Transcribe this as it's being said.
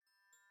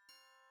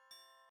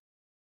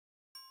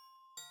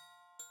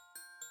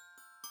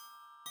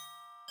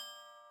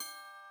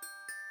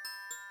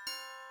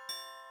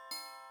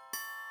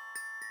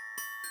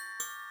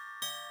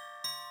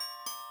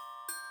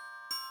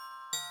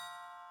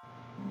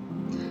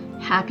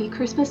Happy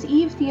Christmas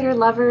Eve, theater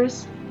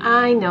lovers!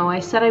 I know I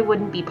said I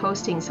wouldn't be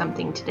posting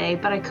something today,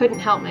 but I couldn't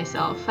help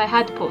myself. I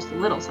had to post a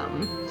little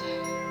something.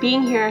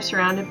 Being here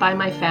surrounded by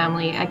my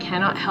family, I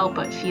cannot help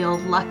but feel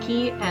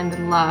lucky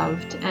and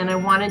loved, and I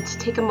wanted to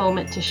take a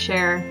moment to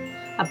share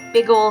a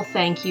big ol'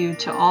 thank you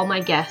to all my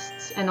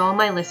guests and all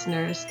my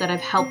listeners that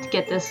have helped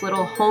get this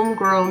little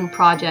homegrown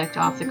project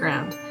off the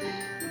ground.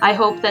 I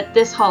hope that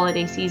this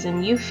holiday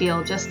season you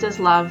feel just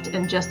as loved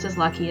and just as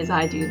lucky as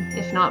I do,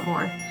 if not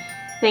more.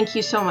 Thank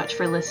you so much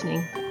for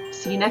listening.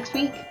 See you next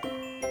week.